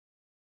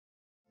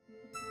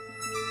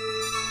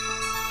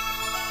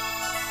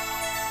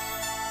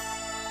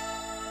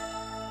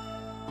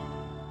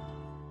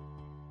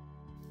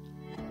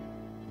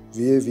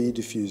VAV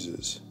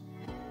Diffusers,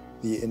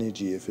 the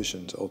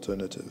energy-efficient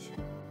alternative.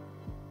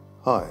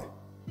 Hi,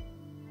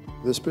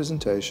 this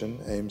presentation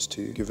aims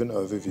to give an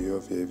overview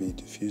of VAV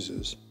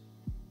Diffusers,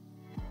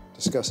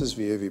 discusses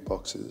VAV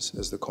Boxes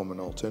as the common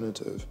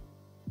alternative,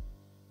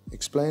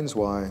 explains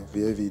why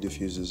VAV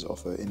Diffusers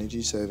offer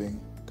energy saving,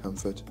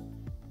 comfort,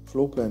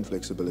 floor plan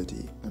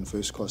flexibility, and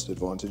first cost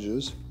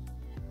advantages.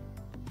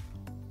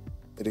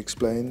 It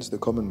explains the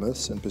common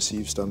myths and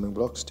perceived stumbling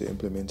blocks to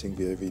implementing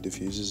VAV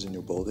diffusers in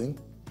your building,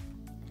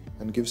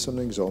 and gives some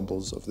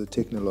examples of the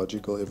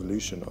technological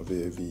evolution of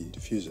VAV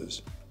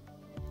diffusers.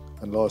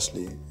 And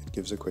lastly, it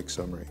gives a quick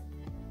summary.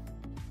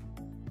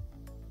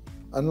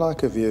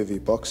 Unlike a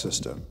VAV box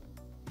system,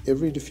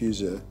 every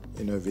diffuser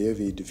in a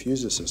VAV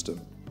diffuser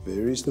system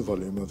varies the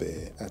volume of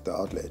air at the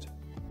outlet.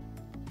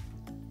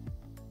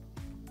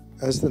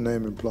 As the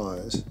name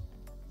implies,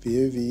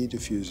 VAV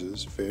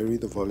diffusers vary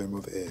the volume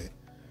of air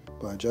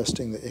by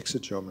adjusting the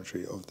exit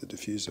geometry of the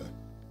diffuser.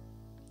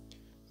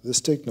 This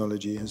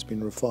technology has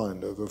been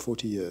refined over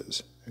 40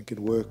 years and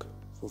can work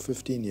for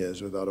 15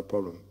 years without a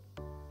problem.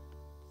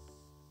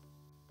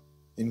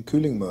 In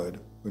cooling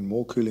mode, when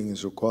more cooling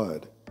is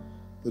required,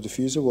 the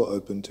diffuser will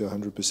open to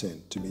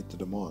 100% to meet the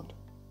demand.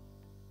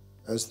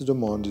 As the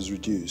demand is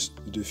reduced,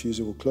 the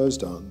diffuser will close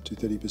down to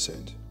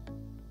 30%.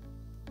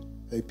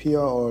 A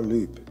PIR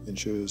loop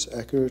ensures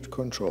accurate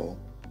control,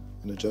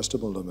 and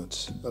adjustable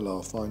limits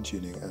allow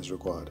fine-tuning as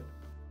required.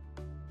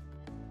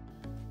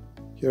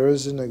 Here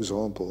is an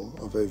example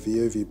of a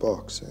VAV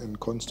box and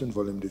constant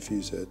volume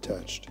diffuser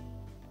attached.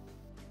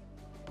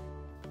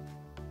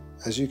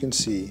 As you can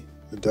see,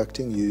 the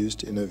ducting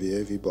used in a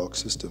VAV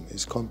box system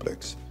is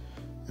complex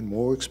and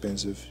more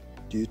expensive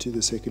due to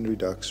the secondary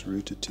ducts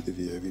routed to the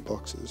VAV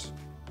boxes.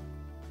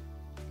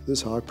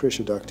 This high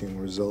pressure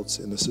ducting results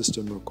in the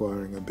system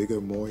requiring a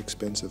bigger, more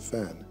expensive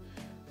fan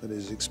that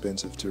is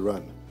expensive to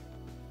run.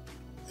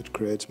 It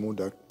creates more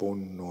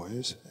duct-borne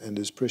noise and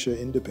is pressure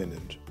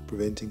independent,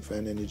 preventing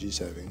fan energy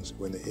savings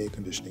when the air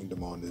conditioning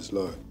demand is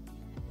low.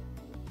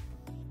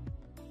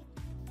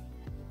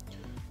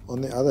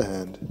 On the other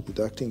hand, the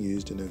ducting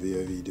used in a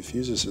VAV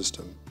diffuser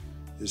system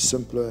is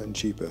simpler and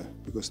cheaper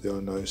because there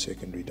are no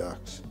secondary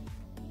ducts.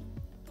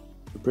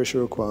 The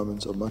pressure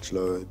requirements are much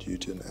lower due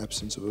to an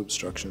absence of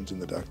obstructions in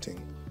the ducting,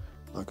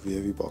 like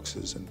VAV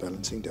boxes and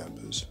balancing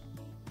dampers.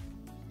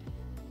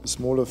 The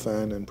smaller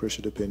fan and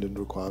pressure-dependent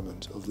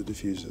requirement of the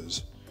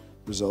diffusers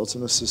results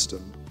in a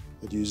system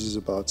that uses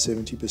about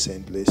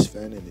 70% less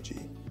fan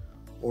energy,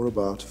 or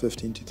about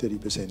 15 to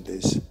 30%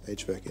 less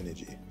HVAC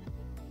energy.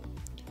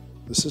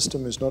 The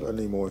system is not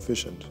only more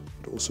efficient,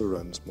 but also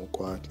runs more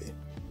quietly.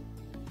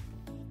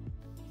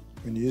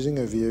 When using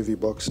a VAV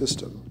box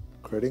system,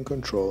 creating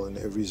control in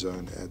every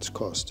zone adds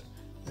cost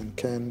and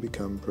can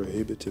become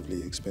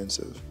prohibitively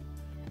expensive.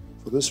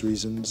 For this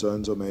reason,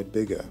 zones are made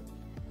bigger,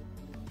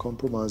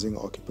 compromising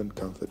occupant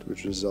comfort,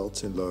 which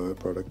results in lower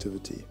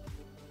productivity.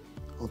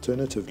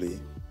 Alternatively,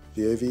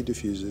 VAV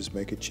diffusers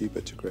make it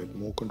cheaper to create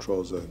more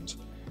control zones,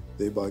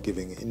 thereby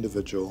giving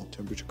individual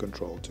temperature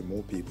control to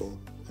more people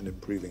and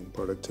improving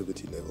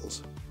productivity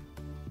levels.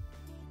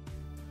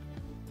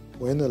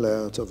 When the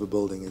layout of a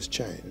building is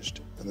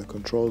changed and the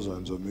control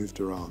zones are moved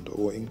around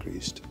or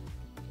increased,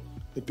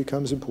 it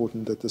becomes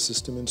important that the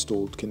system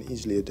installed can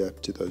easily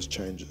adapt to those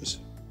changes.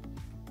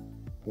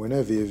 When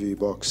a VAV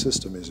box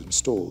system is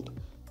installed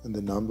and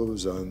the number of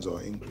zones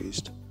are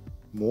increased,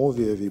 more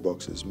VAV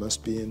boxes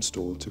must be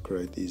installed to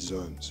create these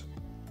zones.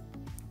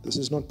 This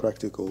is not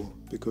practical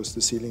because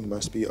the ceiling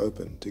must be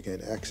open to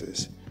gain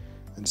access,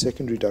 and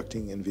secondary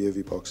ducting in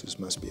VAV boxes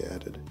must be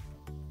added.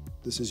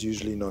 This is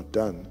usually not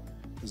done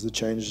as the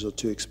changes are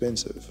too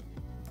expensive.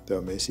 They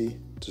are messy,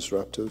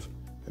 disruptive,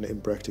 and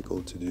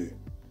impractical to do.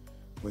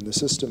 When the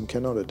system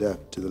cannot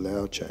adapt to the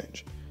layout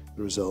change,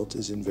 the result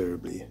is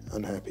invariably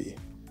unhappy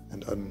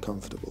and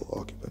uncomfortable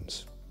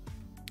occupants.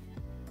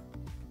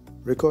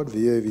 Record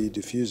VAV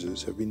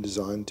diffusers have been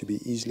designed to be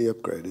easily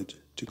upgraded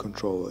to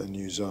control a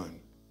new zone.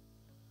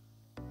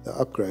 The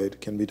upgrade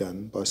can be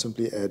done by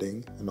simply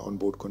adding an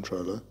onboard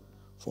controller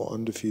for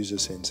on-diffuser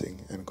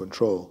sensing and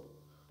control,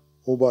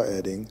 or by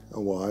adding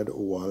a wide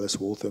or wireless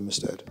wall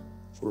thermostat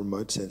for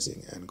remote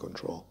sensing and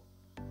control.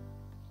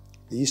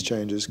 These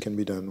changes can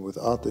be done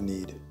without the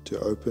need to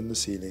open the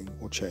ceiling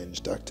or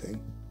change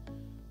ducting.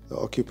 The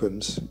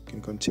occupants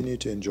can continue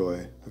to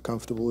enjoy a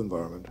comfortable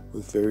environment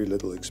with very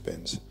little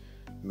expense,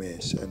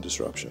 mess and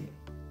disruption.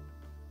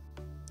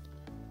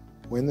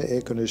 When the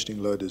air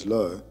conditioning load is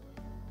low,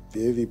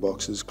 VAV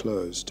boxes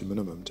close to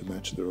minimum to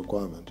match the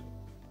requirement.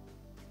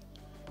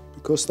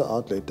 Because the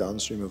outlet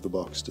downstream of the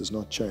box does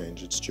not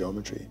change its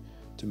geometry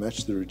to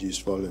match the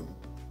reduced volume,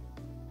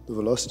 the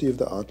velocity of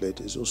the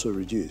outlet is also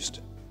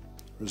reduced,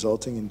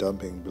 resulting in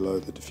dumping below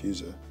the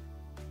diffuser.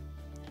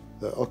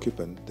 The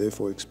occupant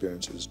therefore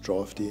experiences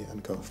drafty,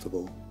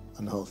 uncomfortable,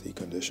 unhealthy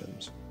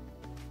conditions.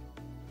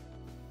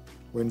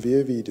 When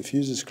VAV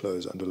diffusers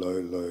close under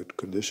low load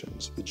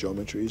conditions, the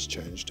geometry is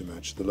changed to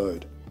match the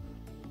load.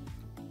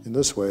 In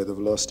this way, the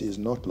velocity is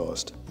not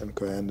lost and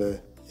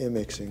coanda, air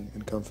mixing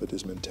and comfort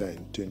is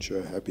maintained to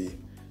ensure happy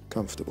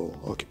comfortable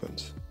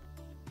occupants.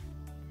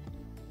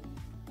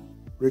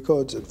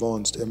 Ricard's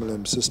advanced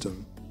MLM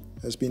system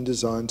has been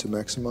designed to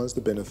maximize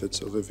the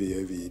benefits of a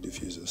VAV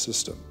diffuser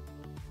system.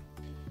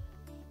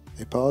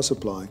 A power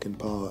supply can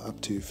power up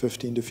to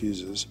 15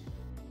 diffusers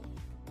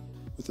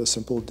with a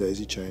simple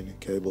daisy chain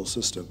cable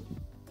system.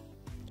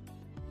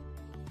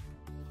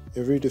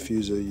 Every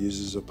diffuser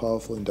uses a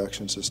powerful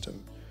induction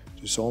system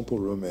to sample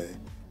room air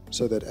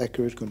so that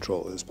accurate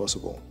control is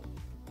possible.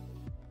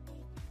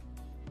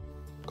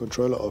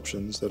 Controller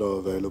options that are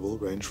available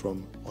range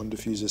from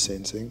on-diffuser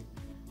sensing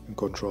and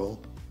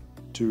control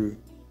to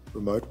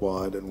remote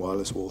wired and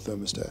wireless wall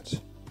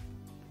thermostats.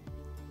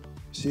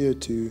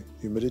 CO2,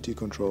 humidity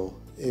control,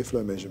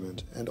 airflow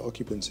measurement and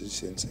occupancy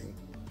sensing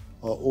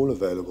are all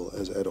available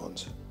as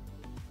add-ons.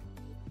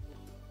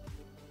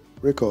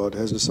 Ricard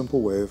has a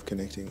simple way of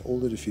connecting all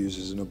the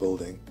diffusers in a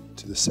building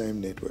to the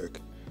same network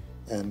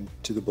and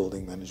to the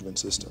building management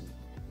system.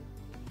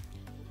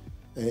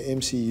 A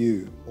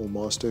MCU or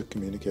Master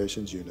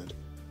Communications Unit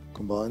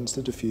combines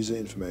the diffuser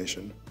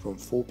information from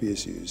 4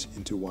 PSUs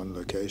into one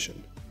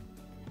location.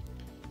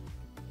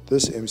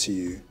 This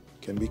MCU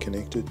can be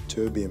connected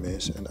to a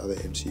BMS and other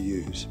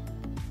MCUs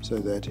so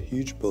that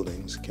huge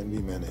buildings can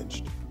be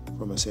managed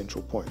from a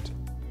central point.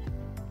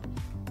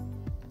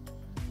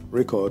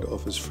 Ricard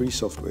offers free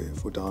software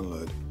for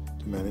download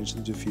to manage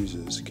the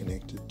diffusers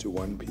connected to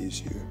one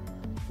PSU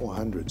or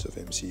hundreds of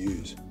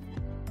MCUs.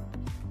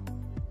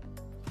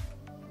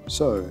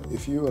 So,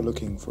 if you are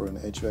looking for an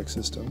HVAC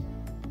system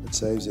that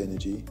saves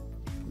energy,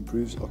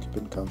 improves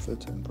occupant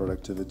comfort and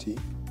productivity,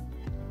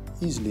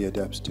 easily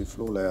adapts to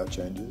floor layout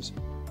changes,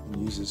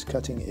 and uses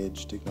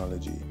cutting-edge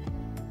technology,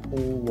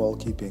 all while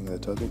keeping the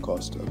total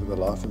cost over the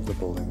life of the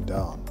building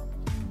down,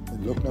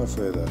 then look no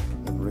further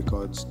than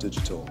Ricard's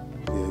digital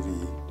VAV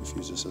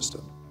diffuser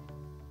system.